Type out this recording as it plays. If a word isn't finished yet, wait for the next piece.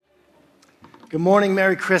Good morning,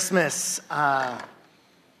 Merry Christmas.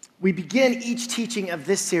 We begin each teaching of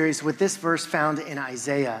this series with this verse found in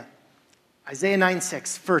Isaiah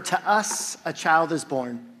 9:6. For to us a child is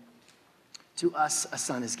born, to us a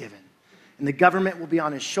son is given, and the government will be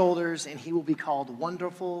on his shoulders, and he will be called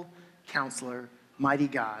Wonderful Counselor, Mighty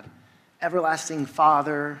God, Everlasting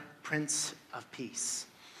Father, Prince of Peace.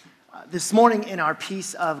 This morning in our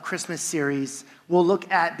Peace of Christmas series, we'll look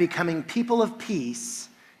at becoming people of peace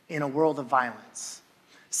in a world of violence.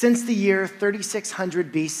 Since the year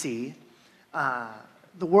 3600 BC,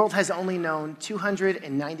 the world has only known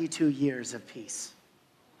 292 years of peace.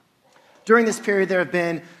 During this period, there have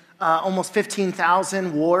been almost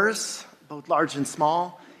 15,000 wars, both large and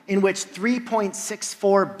small, in which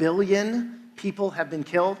 3.64 billion people have been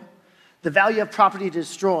killed. The value of property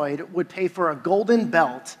destroyed would pay for a golden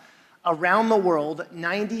belt around the world,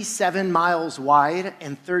 97 miles wide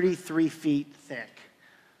and 33 feet thick.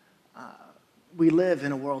 We live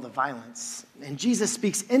in a world of violence. And Jesus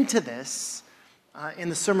speaks into this in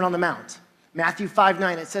the Sermon on the Mount. Matthew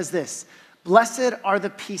 5:9, it says this: "Blessed are the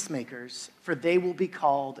peacemakers, for they will be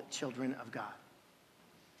called children of God."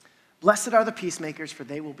 Blessed are the peacemakers, for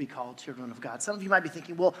they will be called children of God. Some of you might be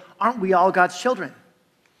thinking, well, aren't we all God's children?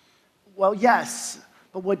 Well, yes,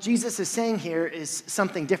 but what Jesus is saying here is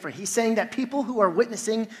something different. He's saying that people who are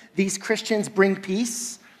witnessing these Christians bring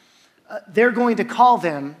peace, they're going to call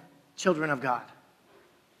them children of God.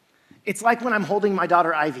 It's like when I'm holding my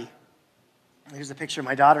daughter Ivy. Here's a picture of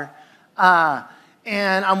my daughter.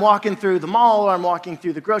 And I'm walking through the mall or I'm walking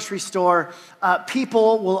through the grocery store.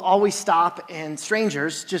 People will always stop, and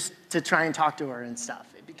strangers, just to try and talk to her and stuff,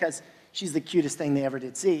 because she's the cutest thing they ever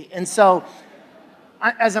did see. And so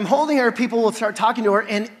as I'm holding her, people will start talking to her,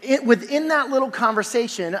 and within that little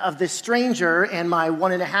conversation of this stranger and my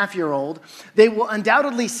 1.5-year-old, they will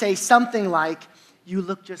undoubtedly say something like, "You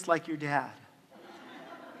look just like your dad."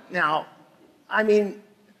 Now, I mean,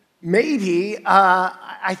 maybe,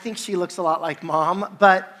 I think she looks a lot like mom,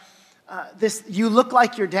 but this, "you look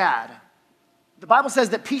like your dad." The Bible says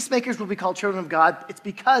that peacemakers will be called children of God. It's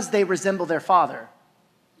because they resemble their father.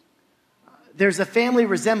 There's a family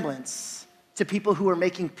resemblance to people who are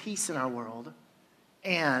making peace in our world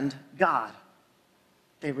and God.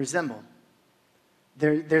 They resemble.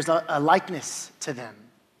 There's a likeness to them.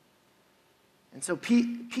 And so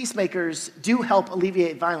peacemakers do help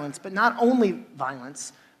alleviate violence, but not only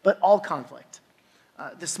violence, but all conflict.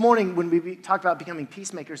 This morning, when we talk about becoming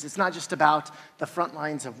peacemakers, it's not just about the front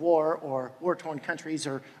lines of war or war-torn countries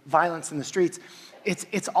or violence in the streets.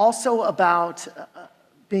 It's also about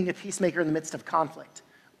being a peacemaker in the midst of conflict,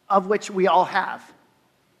 of which we all have.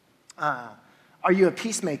 Are you a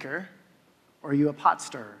peacemaker or are you a pot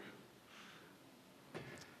stirrer?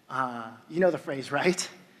 You know the phrase, right?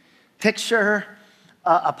 Picture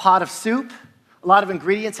a pot of soup. A lot of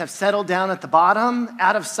ingredients have settled down at the bottom,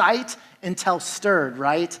 out of sight, until stirred,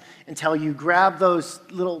 right? Until you grab those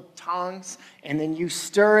little tongs, and then you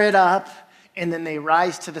stir it up, and then they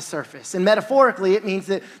rise to the surface. And metaphorically, it means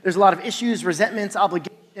that there's a lot of issues, resentments,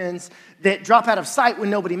 obligations that drop out of sight when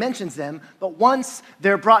nobody mentions them. But once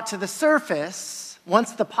they're brought to the surface,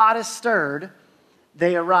 once the pot is stirred,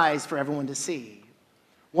 they arise for everyone to see.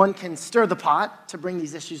 One can stir the pot to bring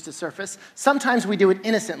these issues to surface. Sometimes we do it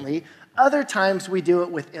innocently. Other times we do it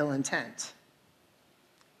with ill intent.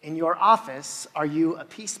 In your office, are you a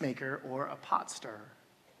peacemaker or a pot stirrer?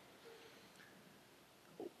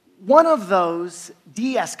 One of those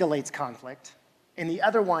de-escalates conflict, and the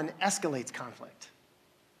other one escalates conflict.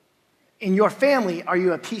 In your family, are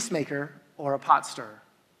you a peacemaker or a pot stirrer?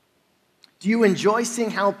 Do you enjoy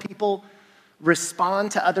seeing how people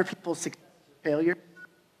respond to other people's success or failure?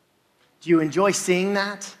 Do you enjoy seeing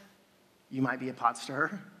that? You might be a pot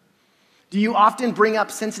stirrer. Do you often bring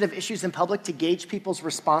up sensitive issues in public to gauge people's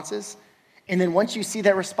responses? And then once you see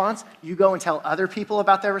their response, you go and tell other people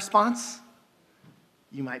about their response?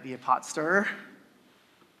 You might be a pot stirrer.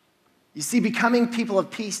 You see, becoming people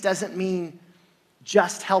of peace doesn't mean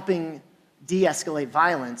just helping de-escalate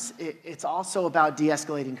violence. It's also about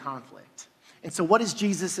de-escalating conflict. And so what is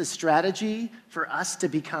Jesus' strategy for us to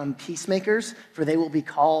become peacemakers, for they will be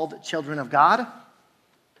called children of God?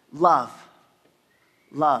 Love.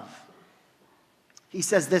 Love. He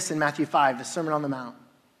says this in Matthew 5, the Sermon on the Mount.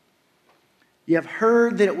 "You have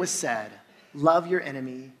heard that it was said, 'Love your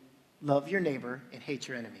enemy, love your neighbor, and hate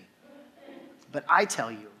your enemy.' But I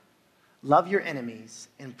tell you, love your enemies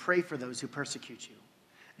and pray for those who persecute you,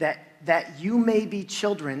 that you may be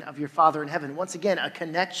children of your Father in heaven." Once again, a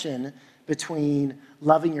connection between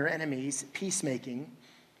loving your enemies, peacemaking,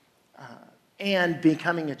 and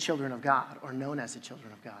becoming a children of God, or known as a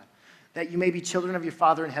children of God. that you may be children of your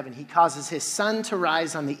Father in heaven. He causes his sun to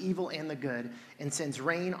rise on the evil and the good and sends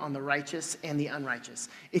rain on the righteous and the unrighteous.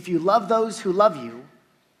 If you love those who love you,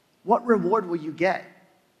 what reward will you get?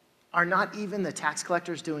 Are not even the tax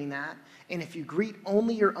collectors doing that? And if you greet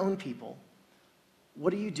only your own people,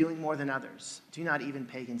 what are you doing more than others? Do not even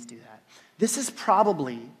pagans do that? This is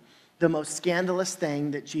probably the most scandalous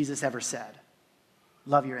thing that Jesus ever said.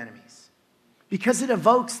 Love your enemies. Because it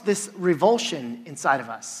evokes this revulsion inside of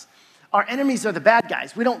us. Our enemies are the bad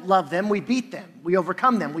guys. We don't love them. We beat them. We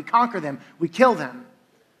overcome them. We conquer them. We kill them.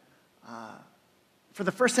 For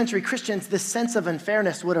the first century Christians, this sense of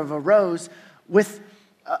unfairness would have arose with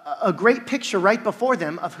a great picture right before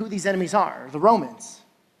them of who these enemies are, the Romans.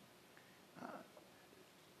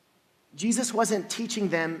 Jesus wasn't teaching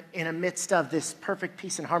them in the midst of this perfect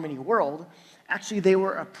peace and harmony world. Actually, they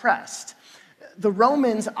were oppressed. The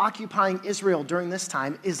Romans occupying Israel during this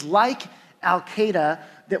time is like Al-Qaeda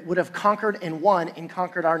that would have conquered and won and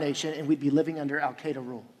conquered our nation, and we'd be living under Al-Qaeda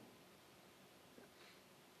rule.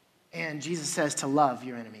 And Jesus says to love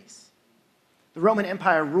your enemies. The Roman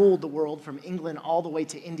Empire ruled the world from England all the way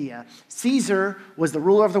to India. Caesar was the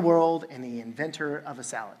ruler of the world and the inventor of a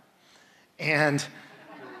salad. And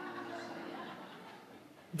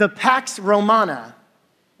the Pax Romana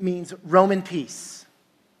means Roman peace.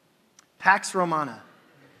 Pax Romana.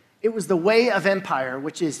 It was the way of empire,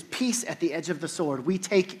 which is peace at the edge of the sword. We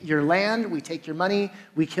take your land, we take your money,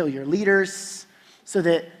 we kill your leaders so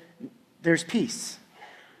that there's peace.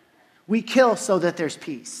 We kill so that there's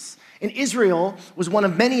peace. And Israel was one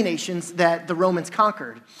of many nations that the Romans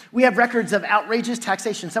conquered. We have records of outrageous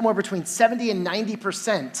taxation, somewhere between 70 and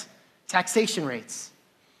 90% taxation rates.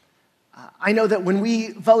 I know that when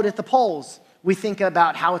we vote at the polls, we think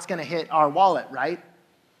about how it's going to hit our wallet, right?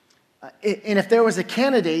 And if there was a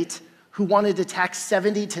candidate who wanted to tax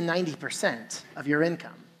 70 to 90% of your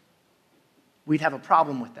income, we'd have a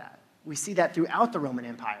problem with that. We see that throughout the Roman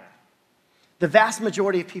Empire. The vast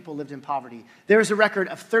majority of people lived in poverty. There is a record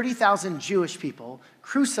of 30,000 Jewish people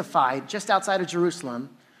crucified just outside of Jerusalem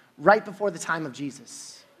right before the time of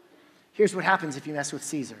Jesus. Here's what happens if you mess with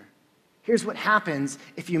Caesar. Here's what happens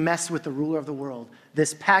if you mess with the ruler of the world.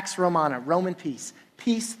 This Pax Romana, Roman peace,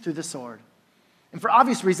 peace through the sword. And for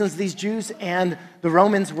obvious reasons, these Jews and the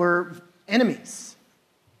Romans were enemies.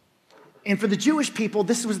 And for the Jewish people,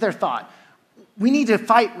 this was their thought. We need to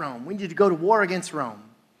fight Rome. We need to go to war against Rome.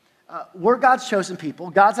 We're God's chosen people.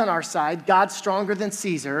 God's on our side. God's stronger than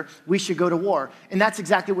Caesar. We should go to war. And that's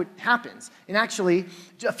exactly what happens. And actually,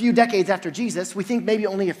 a few decades after Jesus, we think maybe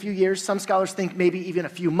only a few years, some scholars think maybe even a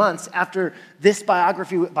few months after this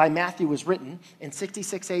biography by Matthew was written in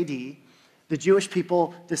 66 AD, the Jewish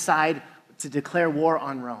people decide to declare war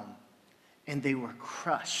on Rome. And they were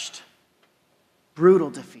crushed. Brutal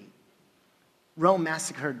defeat. Rome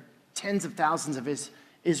massacred tens of thousands of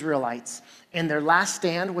Israelites, and their last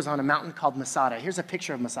stand was on a mountain called Masada. Here's a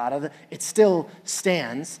picture of Masada. It still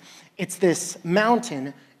stands. It's this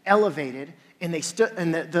mountain elevated, and they stood.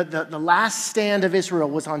 And the last stand of Israel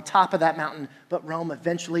was on top of that mountain. But Rome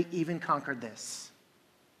eventually even conquered this.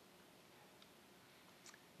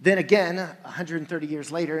 Then again, 130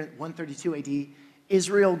 years later, 132 AD,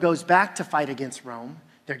 Israel goes back to fight against Rome.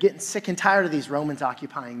 They're getting sick and tired of these Romans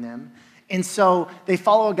occupying them. And so they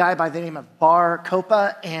follow a guy by the name of Bar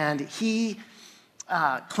Kokhba, and he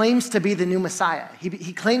claims to be the new Messiah.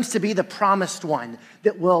 He claims to be the promised one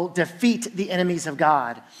that will defeat the enemies of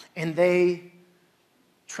God. And they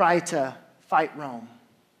try to fight Rome.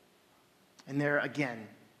 And they're, again,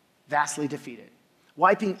 vastly defeated,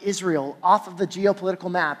 wiping Israel off of the geopolitical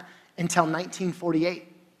map until 1948.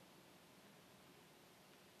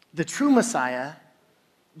 The true Messiah,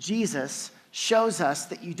 Jesus, shows us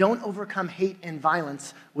that you don't overcome hate and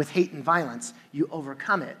violence with hate and violence. You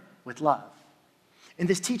overcome it with love. In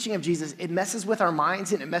this teaching of Jesus, it messes with our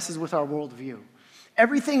minds and it messes with our worldview.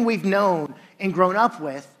 Everything we've known and grown up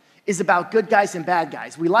with is about good guys and bad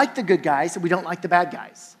guys. We like the good guys and we don't like the bad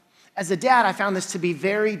guys. As a dad, I found this to be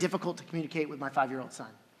very difficult to communicate with my 5-year-old son.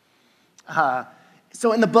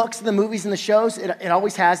 So in the books, and the movies, and the shows, it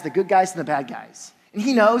always has the good guys and the bad guys. And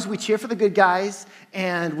he knows we cheer for the good guys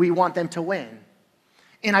and we want them to win.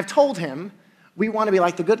 And I've told him we want to be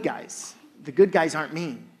like the good guys. The good guys aren't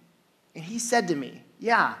mean. And he said to me,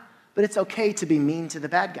 yeah, but it's okay to be mean to the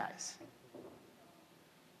bad guys.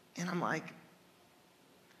 And I'm like,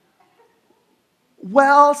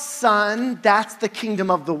 well, son, that's the kingdom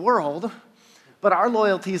of the world, but our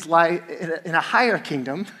loyalties lie in a higher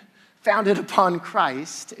kingdom founded upon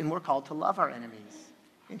Christ, and we're called to love our enemies.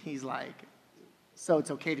 And he's like, so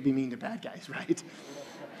it's okay to be mean to bad guys, right?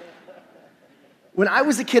 When I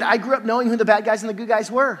was a kid, I grew up knowing who the bad guys and the good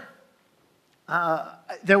guys were.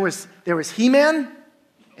 There was He-Man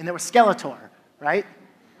and there was Skeletor, right?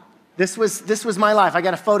 This was my life. I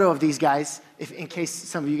got a photo of these guys, in case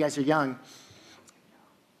some of you guys are young.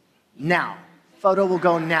 Now. Photo will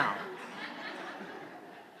go now.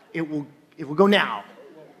 It will go now.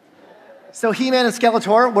 So He-Man and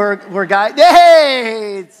Skeletor were guys.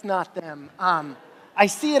 Hey, it's not them. I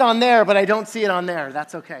see it on there, but I don't see it on there.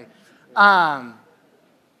 That's okay. Then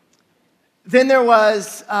there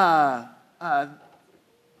was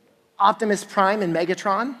Optimus Prime and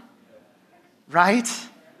Megatron, right?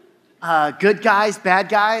 Good guys, bad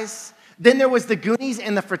guys. Then there was the Goonies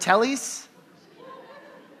and the Fratellis.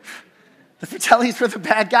 The Fratellis were the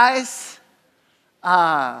bad guys.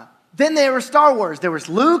 Then there was Star Wars. There was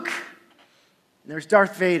Luke, and there was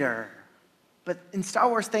Darth Vader. But in Star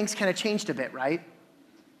Wars, things kind of changed a bit, right?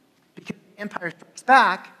 Because Empire Strikes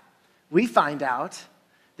Back, we find out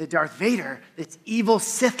that Darth Vader, this evil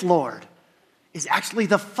Sith Lord, is actually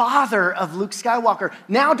the father of Luke Skywalker.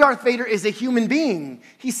 Now Darth Vader is a human being.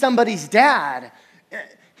 He's somebody's dad.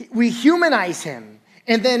 We humanize him.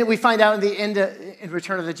 And then we find out in the end, in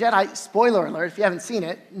Return of the Jedi, spoiler alert, if you haven't seen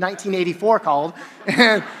it, 1984 called.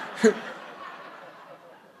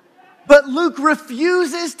 But Luke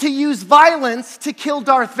refuses to use violence to kill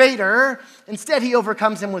Darth Vader. Instead, he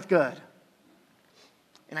overcomes him with good.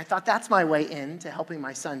 And I thought that's my way into helping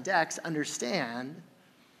my son Dex understand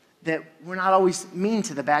that we're not always mean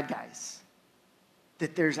to the bad guys,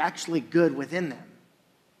 that there's actually good within them.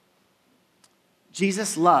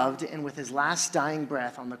 Jesus loved, and with his last dying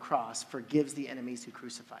breath on the cross, forgives the enemies who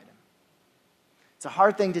crucified him. It's a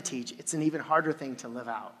hard thing to teach. It's an even harder thing to live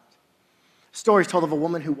out. Stories told of a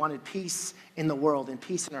woman who wanted peace in the world and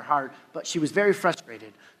peace in her heart, but she was very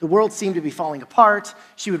frustrated. The world seemed to be falling apart.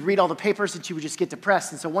 She would read all the papers and she would just get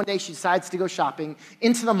depressed. And so one day she decides to go shopping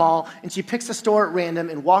into the mall, and she picks a store at random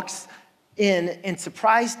and walks in, and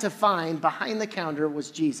surprised to find behind the counter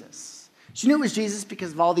was Jesus. She knew it was Jesus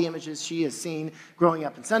because of all the images she has seen growing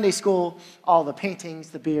up in Sunday school, all the paintings,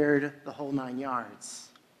 the beard, the whole 9 yards.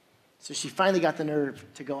 So she finally got the nerve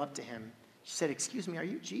to go up to him. She said, "Excuse me, are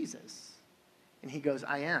you Jesus?" And he goes,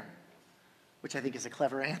 "I am," which I think is a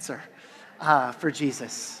clever answer for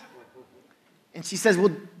Jesus. And she says,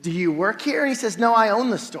 "Well, do you work here?" And he says, "No, I own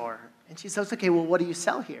the store." And she says, "Okay, well, what do you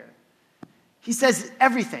sell here?" He says,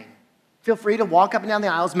 "Everything. Feel free to walk up and down the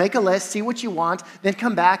aisles, make a list, see what you want, then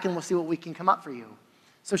come back and we'll see what we can come up for you."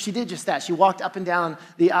 So she did just that. She walked up and down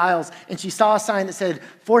the aisles, and she saw a sign that said,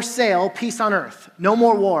 "For sale, peace on earth. No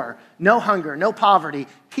more war, no hunger, no poverty,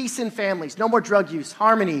 peace in families, no more drug use,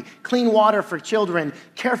 harmony, clean water for children,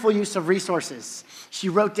 careful use of resources." She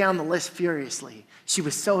wrote down the list furiously. She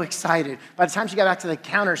was so excited. By the time she got back to the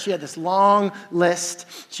counter, she had this long list.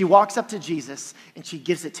 She walks up to Jesus, and she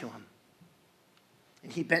gives it to him.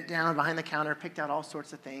 And he bent down behind the counter, picked out all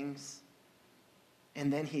sorts of things,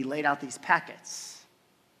 and then he laid out these packets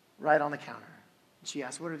right on the counter. And she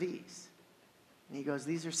asked, "What are these?" And he goes,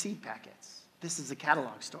 "These are seed packets. This is a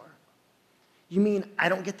catalog store." "You mean I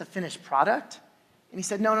don't get the finished product?" And he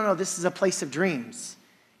said, No, this is a place of dreams.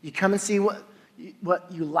 You come and see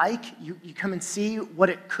what you like. You come and see what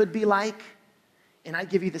it could be like, and I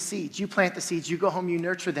give you the seeds. You plant the seeds, you go home, you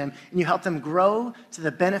nurture them, and you help them grow to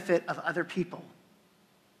the benefit of other people.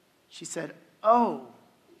 She said, "Oh,"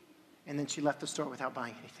 and then she left the store without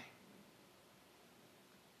buying anything.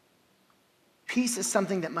 Peace is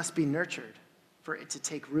something that must be nurtured for it to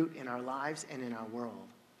take root in our lives and in our world.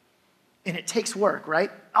 And it takes work, right?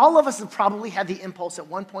 All of us have probably had the impulse at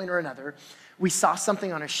one point or another. We saw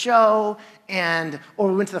something on a show, or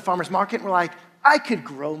we went to the farmer's market and we're like, "I could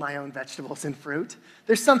grow my own vegetables and fruit.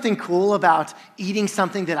 There's something cool about eating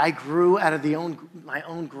something that I grew out of my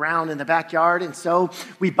own ground in the backyard." And so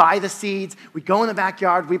we buy the seeds, we go in the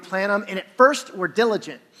backyard, we plant them, and at first we're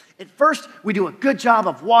diligent. At first, we do a good job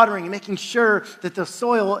of watering and making sure that the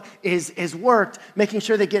soil is worked, making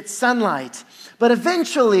sure they get sunlight. But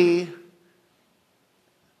eventually,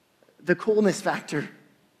 the coolness factor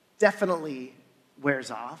definitely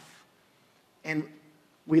wears off, and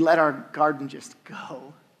we let our garden just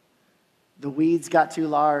go. The weeds got too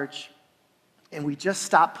large, and we just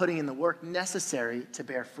stopped putting in the work necessary to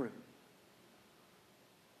bear fruit.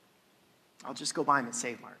 I'll just go buy them at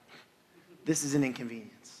Save Mart. This is an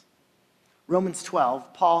inconvenience. Romans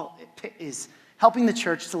 12, Paul is helping the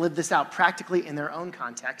church to live this out practically in their own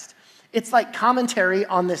context. It's like commentary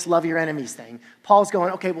on this love your enemies thing. Paul's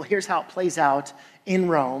going, okay, well, here's how it plays out in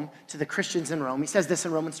Rome to the Christians in Rome. He says this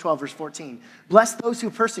in Romans 12, verse 14. "Bless those who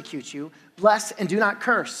persecute you. Bless and do not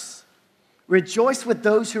curse. Rejoice with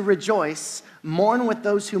those who rejoice. Mourn with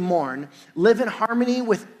those who mourn. Live in harmony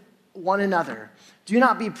with one another. Do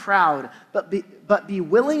not be proud, but be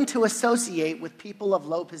willing to associate with people of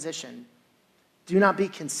low position. Do not be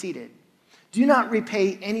conceited. Do not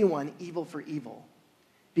repay anyone evil for evil.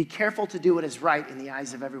 Be careful to do what is right in the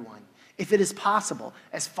eyes of everyone. If it is possible,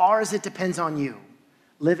 as far as it depends on you,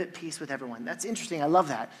 live at peace with everyone. That's interesting. I love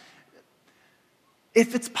that.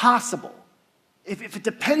 If it's possible, if it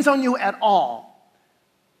depends on you at all,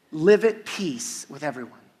 live at peace with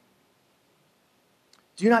everyone.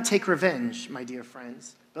 Do not take revenge, my dear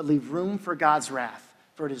friends, but leave room for God's wrath.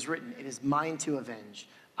 For it is written, it is mine to avenge.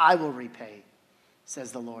 I will repay,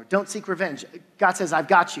 says the Lord. Don't seek revenge. God says, I've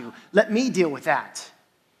got you. Let me deal with that.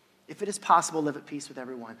 If it is possible, live at peace with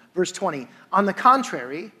everyone. Verse 20, on the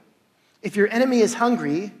contrary, if your enemy is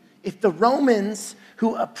hungry, if the Romans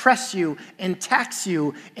who oppress you and tax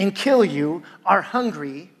you and kill you are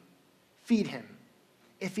hungry, feed him.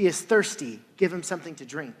 If he is thirsty, give him something to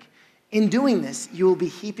drink. In doing this, you will be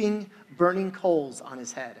heaping burning coals on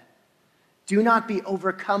his head. Do not be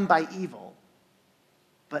overcome by evil,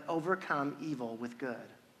 but overcome evil with good.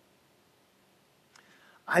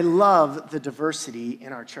 I love the diversity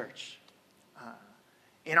in our church.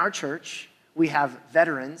 In our church, we have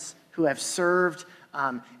veterans who have served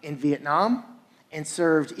in Vietnam and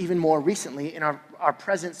served even more recently in our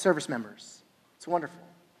present service members. It's wonderful.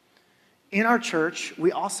 In our church,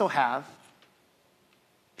 we also have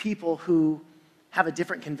people who have a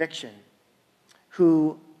different conviction,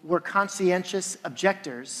 who were conscientious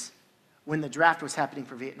objectors when the draft was happening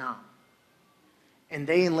for Vietnam. And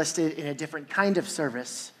they enlisted in a different kind of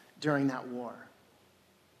service during that war.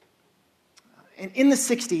 And in the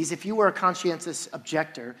 60s, if you were a conscientious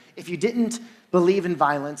objector, if you didn't believe in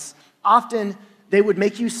violence, often they would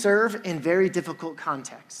make you serve in very difficult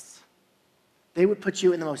contexts. They would put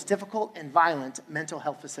you in the most difficult and violent mental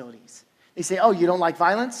health facilities. They say, oh, you don't like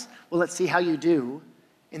violence? Well, let's see how you do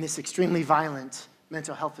in this extremely violent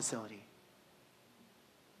mental health facility.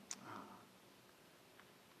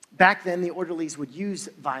 Back then, the orderlies would use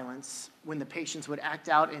violence when the patients would act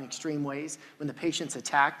out in extreme ways, when the patients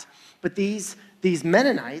attacked. But these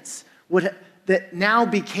Mennonites that now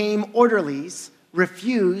became orderlies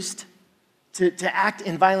refused to act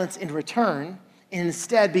in violence in return and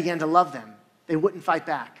instead began to love them. They wouldn't fight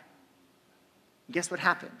back. And guess what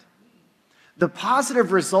happened? The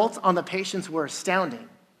positive results on the patients were astounding.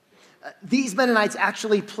 These Mennonites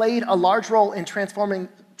actually played a large role in transforming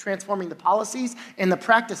the policies and the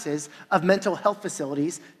practices of mental health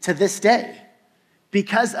facilities to this day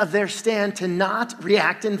because of their stand to not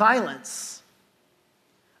react in violence.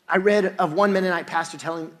 I read of one Mennonite pastor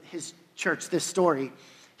telling his church this story.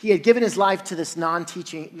 He had given his life to this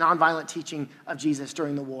nonviolent teaching of Jesus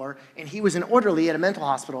during the war, and he was an orderly at a mental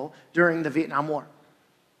hospital during the Vietnam War.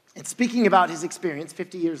 And speaking about his experience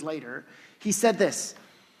 50 years later, he said this.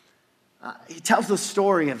 He tells the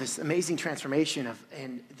story of this amazing transformation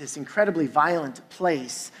in this incredibly violent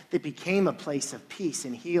place that became a place of peace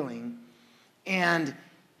and healing. And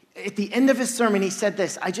at the end of his sermon, he said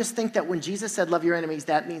this, I just think that when Jesus said, love your enemies,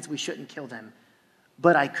 that means we shouldn't kill them.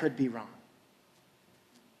 But I could be wrong.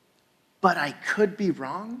 But I could be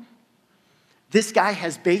wrong? This guy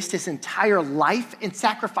has based his entire life and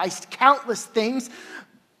sacrificed countless things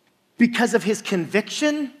because of his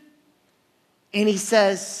conviction. And he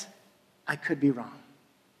says, I could be wrong.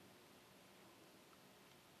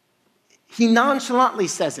 He nonchalantly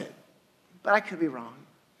says it, but I could be wrong.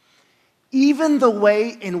 Even the way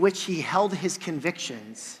in which he held his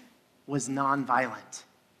convictions was nonviolent.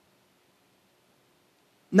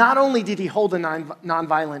 Not only did he hold a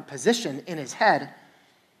nonviolent position in his head,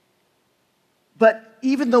 but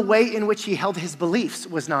even the way in which he held his beliefs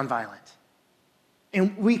was nonviolent.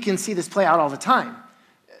 And we can see this play out all the time.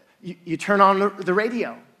 You turn on the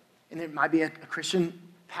radio, and it might be a Christian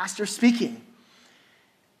pastor speaking.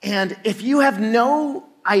 And if you have no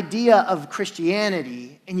idea of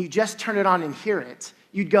Christianity and you just turn it on and hear it,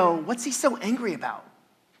 you'd go, what's he so angry about?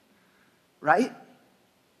 Right?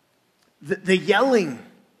 The yelling,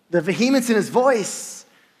 the vehemence in his voice.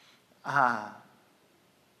 I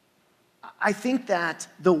think that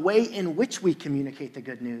the way in which we communicate the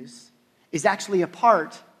good news is actually a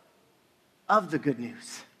part of the good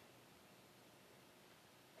news.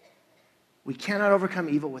 We cannot overcome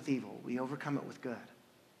evil with evil. We overcome it with good.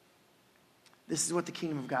 This is what the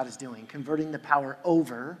kingdom of God is doing, converting the power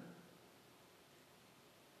over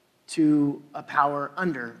to a power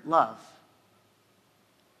under love.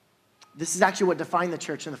 This is actually what defined the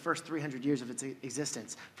church in the first 300 years of its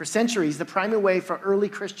existence. For centuries, the primary way for early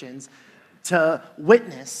Christians to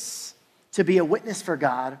witness, to be a witness for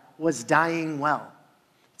God, was dying well.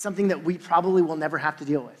 It's something that we probably will never have to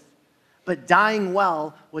deal with. But dying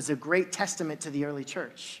well was a great testament to the early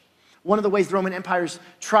church. One of the ways the Roman empires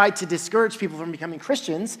tried to discourage people from becoming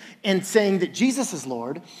Christians and saying that Jesus is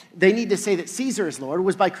Lord, they need to say that Caesar is Lord,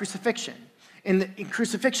 was by crucifixion. And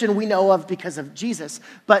crucifixion we know of because of Jesus,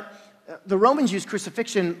 but the Romans used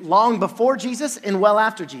crucifixion long before Jesus and well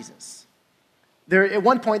after Jesus. At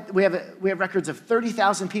one point, we have records of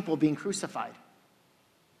 30,000 people being crucified.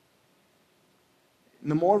 And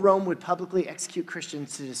the more Rome would publicly execute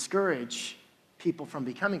Christians to discourage people from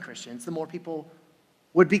becoming Christians, the more people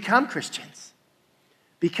would become Christians.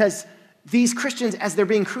 Because these Christians, as they're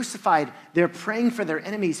being crucified, they're praying for their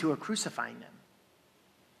enemies who are crucifying them.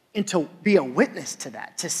 And to be a witness to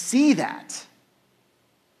that, to see that,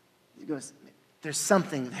 he goes, there's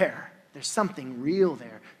something there. There's something real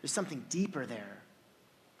there. There's something deeper there.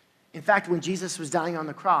 In fact, when Jesus was dying on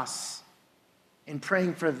the cross and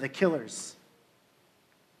praying for the killers,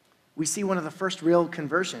 we see one of the first real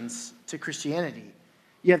conversions to Christianity.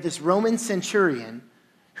 You have this Roman centurion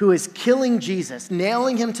who is killing Jesus,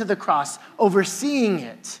 nailing him to the cross, overseeing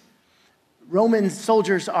it. Roman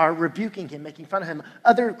soldiers are rebuking him, making fun of him.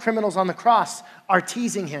 Other criminals on the cross are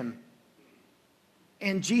teasing him.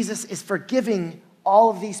 And Jesus is forgiving all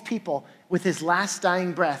of these people with his last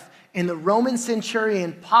dying breath. And the Roman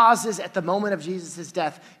centurion pauses at the moment of Jesus'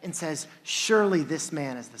 death and says, "Surely this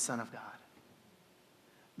man is the Son of God."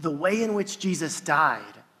 The way in which Jesus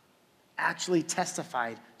died actually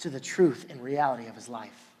testified to the truth and reality of his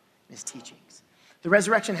life, his teachings. The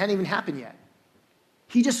resurrection hadn't even happened yet.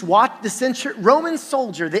 He just watched the Roman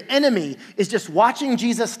soldier, the enemy, is just watching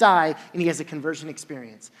Jesus die, and he has a conversion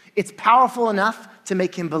experience. It's powerful enough to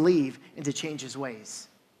make him believe and to change his ways.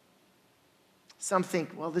 Some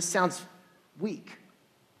think, well, this sounds weak.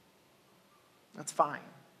 That's fine,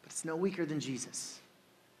 but it's no weaker than Jesus.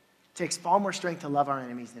 It takes far more strength to love our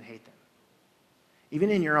enemies than hate them. Even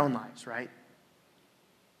in your own lives, right?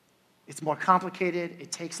 It's more complicated,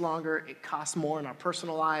 it takes longer, it costs more in our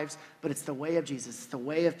personal lives, but it's the way of Jesus, it's the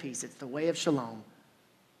way of peace, it's the way of shalom.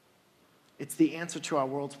 It's the answer to our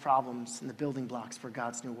world's problems and the building blocks for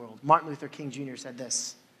God's new world. Martin Luther King Jr. said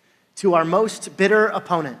this, "To our most bitter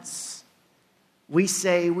opponents, we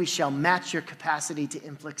say we shall match your capacity to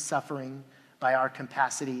inflict suffering by our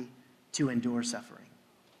capacity to endure suffering.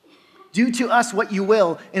 Do to us what you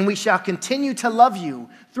will, and we shall continue to love you.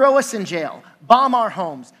 Throw us in jail, bomb our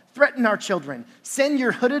homes, threaten our children, send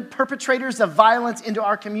your hooded perpetrators of violence into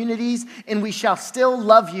our communities, and we shall still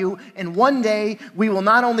love you. And one day, we will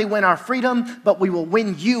not only win our freedom, but we will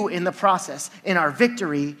win you in the process, and our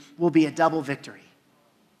victory will be a double victory."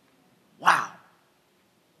 Wow.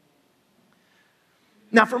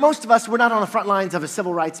 Now, for most of us, we're not on the front lines of a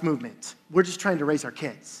civil rights movement. We're just trying to raise our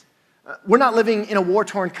kids. We're not living in a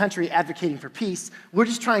war-torn country advocating for peace. We're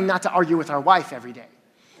just trying not to argue with our wife every day.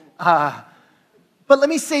 But let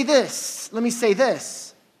me say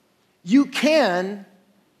this. You can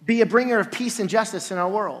be a bringer of peace and justice in our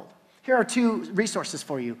world. Here are two resources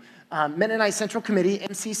for you. Mennonite Central Committee,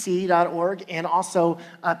 mcc.org, and also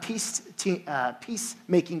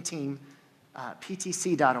Peacemaking Team,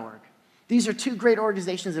 ptc.org. These are two great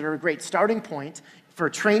organizations that are a great starting point for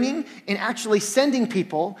training and actually sending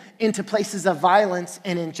people into places of violence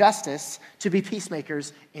and injustice to be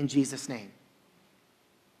peacemakers in Jesus' name.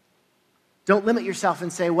 Don't limit yourself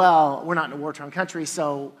and say, well, we're not in a war-torn country,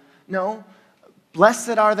 so no.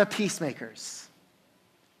 Blessed are the peacemakers,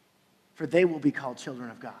 for they will be called children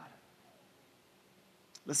of God.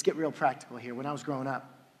 Let's get real practical here. When I was growing up,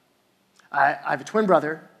 I have a twin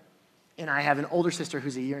brother, and I have an older sister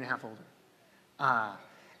who's a year and a half older.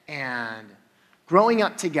 And growing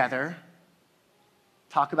up together,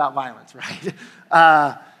 talk about violence, right?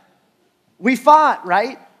 We fought,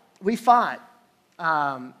 right? We fought.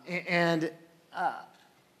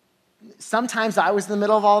 Sometimes I was in the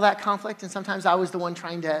middle of all that conflict, and sometimes I was the one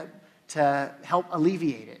trying to help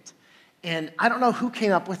alleviate it. And I don't know who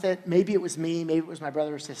came up with it. Maybe it was me, maybe it was my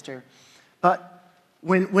brother or sister. But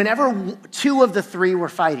whenever two of the three were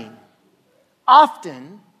fighting,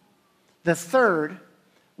 often the third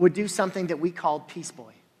would do something that we called Peace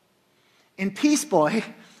Boy. And Peace Boy,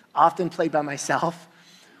 often played by myself,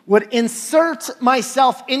 would insert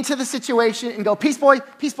myself into the situation and go, "Peace Boy,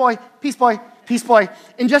 Peace Boy, Peace Boy, Peace Boy,"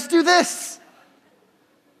 and just do this.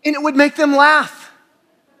 And it would make them laugh.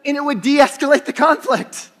 And it would de-escalate the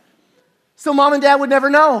conflict. So mom and dad would never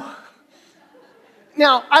know.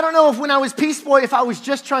 Now, I don't know if when I was Peace Boy, if I was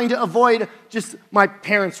just trying to avoid just my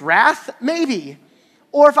parents' wrath, maybe.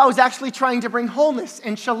 Or if I was actually trying to bring wholeness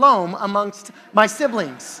and shalom amongst my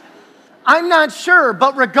siblings. I'm not sure,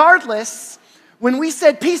 but regardless, when we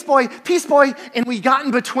said, "Peace Boy, and we got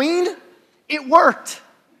in between, it worked.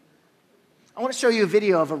 I want to show you a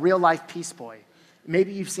video of a real-life Peace Boy.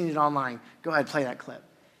 Maybe you've seen it online. Go ahead, play that clip.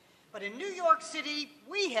 But in New York City,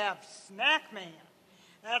 we have Snack Man.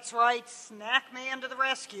 That's right, Snack Man to the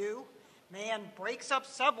rescue. Man breaks up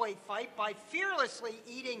subway fight by fearlessly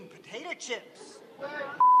eating potato chips.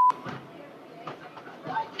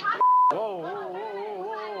 Whoa.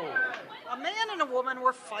 A man and a woman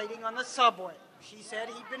were fighting on the subway. She said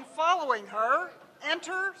he'd been following her.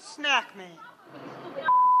 Enter Snack Man.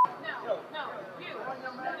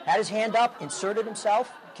 Had his hand up, inserted himself,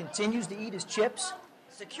 continues to eat his chips.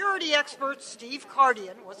 Security expert Steve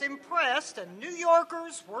Cardian was impressed and New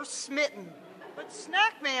Yorkers were smitten. But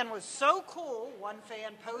Snack Man was so cool, one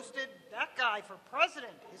fan posted, "That guy for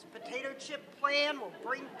president. His potato chip plan will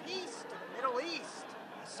bring peace to the Middle East."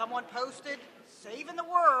 Someone posted, "Saving the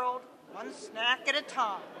world, one snack at a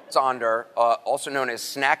time." Sonder, also known as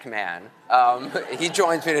Snack Man. He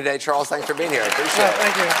joins me today. Charles, thanks for being here. I appreciate it.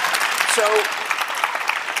 Thank you. So,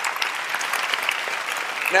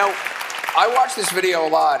 now, I watch this video a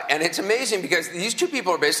lot, and it's amazing because these two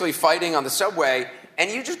people are basically fighting on the subway,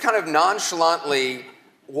 and you just kind of nonchalantly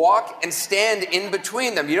walk and stand in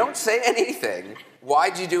between them. You don't say anything.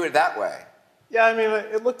 Why'd you do it that way? Yeah, I mean,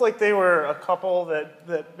 it looked like they were a couple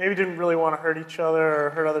that maybe didn't really want to hurt each other or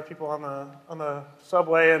hurt other people on the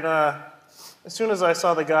subway. And as soon as I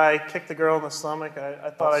saw the guy kick the girl in the stomach,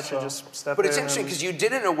 I thought I should just step in. But it's interesting because you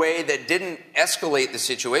did it in a way that didn't escalate the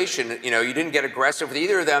situation. You know, you didn't get aggressive with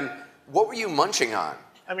either of them. What were you munching on?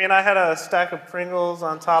 I mean, I had a stack of Pringles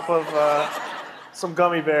on top of some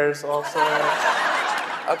gummy bears also.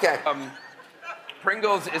 Okay.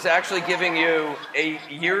 Pringles is actually giving you a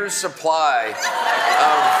year's supply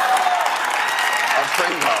of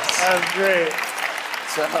Pringles. That's great.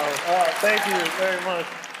 So, thank you very much.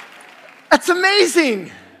 That's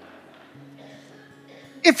amazing.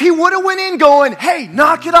 If he would have went in going, "Hey,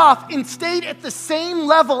 knock it off," and stayed at the same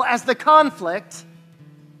level as the conflict,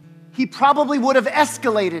 he probably would have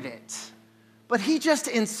escalated it. But he just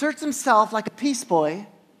inserts himself like a Peace Boy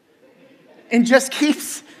and just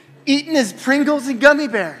keeps eating his Pringles and gummy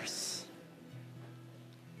bears.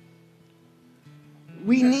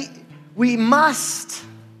 We must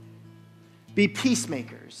be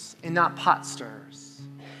peacemakers and not pot stirrers.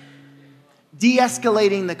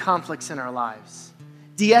 De-escalating the conflicts in our lives.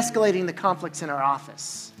 De-escalating the conflicts in our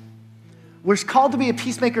office. We're called to be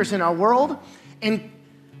peacemakers in our world, and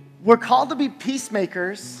we're called to be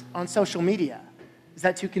peacemakers on social media. Is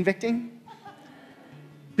that too convicting?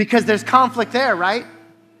 Because there's conflict there, right?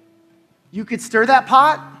 You could stir that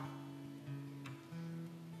pot,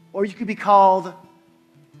 or you could be called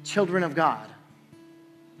children of God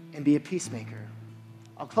and be a peacemaker.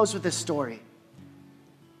 I'll close with this story.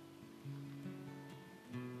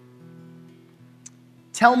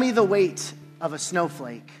 "Tell me the weight of a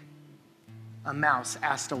snowflake," a mouse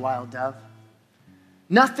asked a wild dove.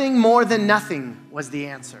 "Nothing more than nothing," was the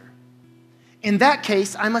answer. "In that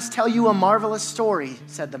case, I must tell you a marvelous story,"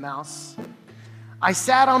 said the mouse. "I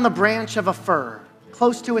sat on the branch of a fir,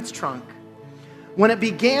 close to its trunk. When it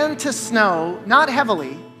began to snow, not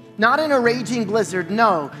heavily, not in a raging blizzard,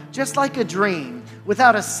 no, just like a dream,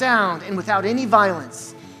 without a sound and without any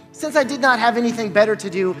violence. Since I did not have anything better to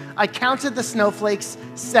do, I counted the snowflakes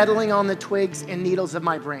settling on the twigs and needles of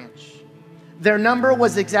my branch. Their number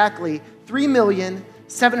was exactly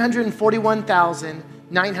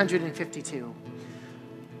 3,741,952.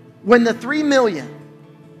 When the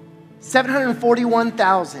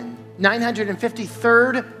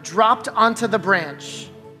 3,741,953rd dropped onto the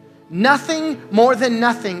branch, nothing more than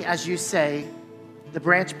nothing, as you say, the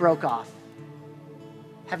branch broke off.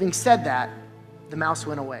 Having said that, the mouse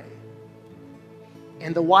went away.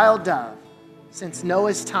 And the wild dove, since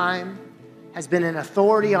Noah's time, has been an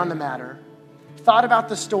authority on the matter, thought about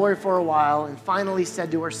the story for a while, and finally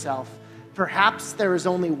said to herself, perhaps there is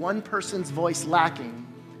only one person's voice lacking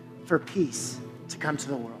for peace to come to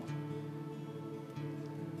the world.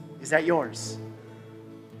 Is that yours?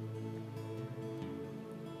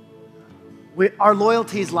 Our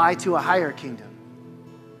loyalties lie to a higher kingdom.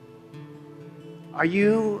 Are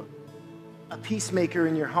you a peacemaker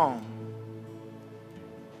in your home?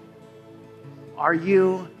 Are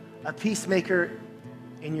you a peacemaker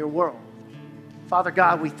in your world? Father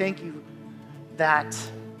God, we thank you that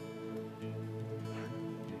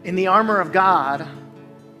in the armor of God,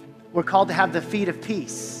 we're called to have the feet of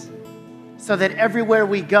peace, so that everywhere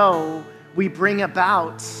we go, we bring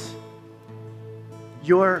about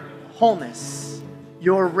your wholeness,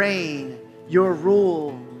 your reign, your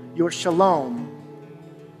rule, your shalom.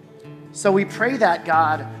 So we pray that,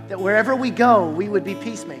 God, that wherever we go, we would be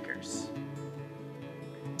peacemakers,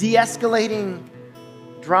 de-escalating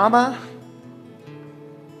drama,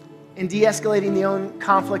 in de-escalating the own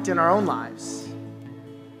conflict in our own lives.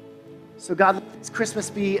 So God, let Christmas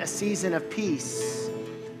be a season of peace.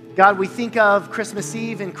 God, we think of Christmas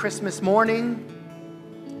Eve and Christmas morning.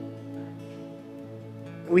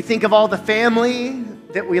 We think of all the family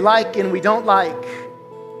that we like and we don't like,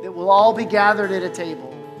 that will all be gathered at a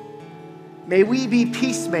table. May we be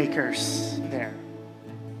peacemakers there.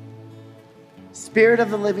 Spirit of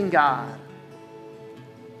the living God,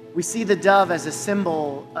 we see the dove as a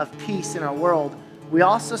symbol of peace in our world. We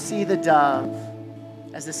also see the dove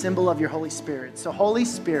as a symbol of your Holy Spirit. So Holy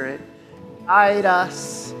Spirit, guide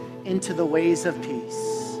us into the ways of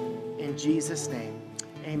peace. In Jesus' name,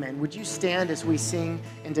 amen. Would you stand as we sing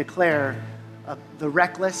and declare the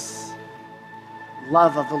reckless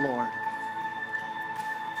love of the Lord?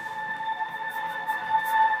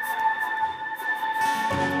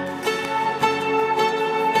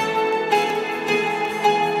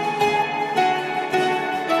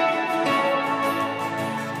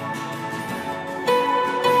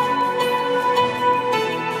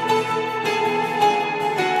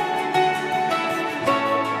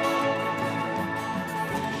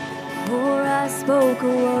 Spoke a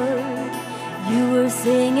word, you were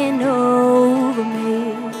singing over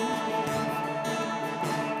me.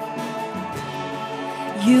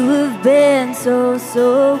 You have been so,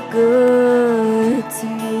 so good to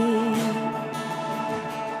me.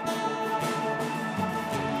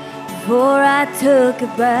 Before I took a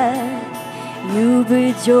breath, you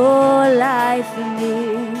breathed your life in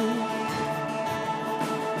me.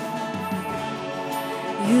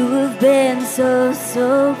 You have been so,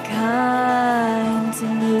 so kind to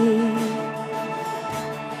me.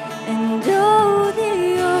 And oh,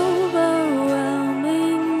 the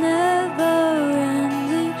overwhelming,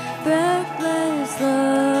 never-ending, reckless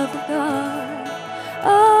love of God.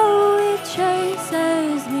 Oh, it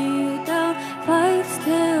chases me down, fights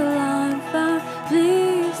till I'm found,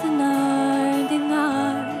 leaves the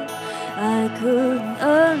 99. I couldn't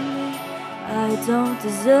earn it, I don't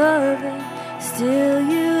deserve it. Still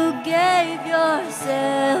you gave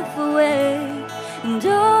yourself away. And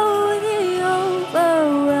oh, the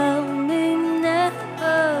overwhelming,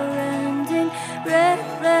 never-ending,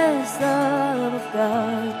 reckless love of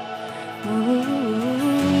God. Ooh.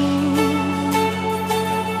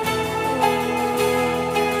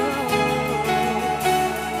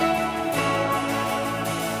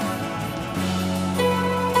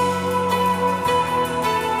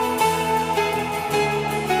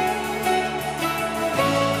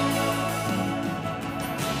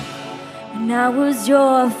 I was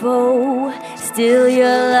your foe, still your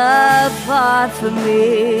love fought for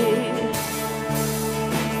me.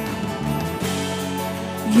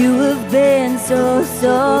 You have been so,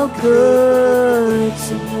 so good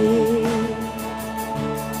to me.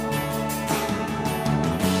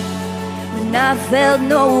 When I felt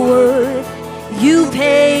no worth, you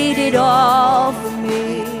paid it all for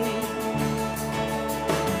me.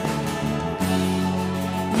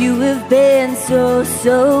 You have been so,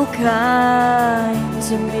 so kind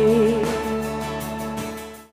to me.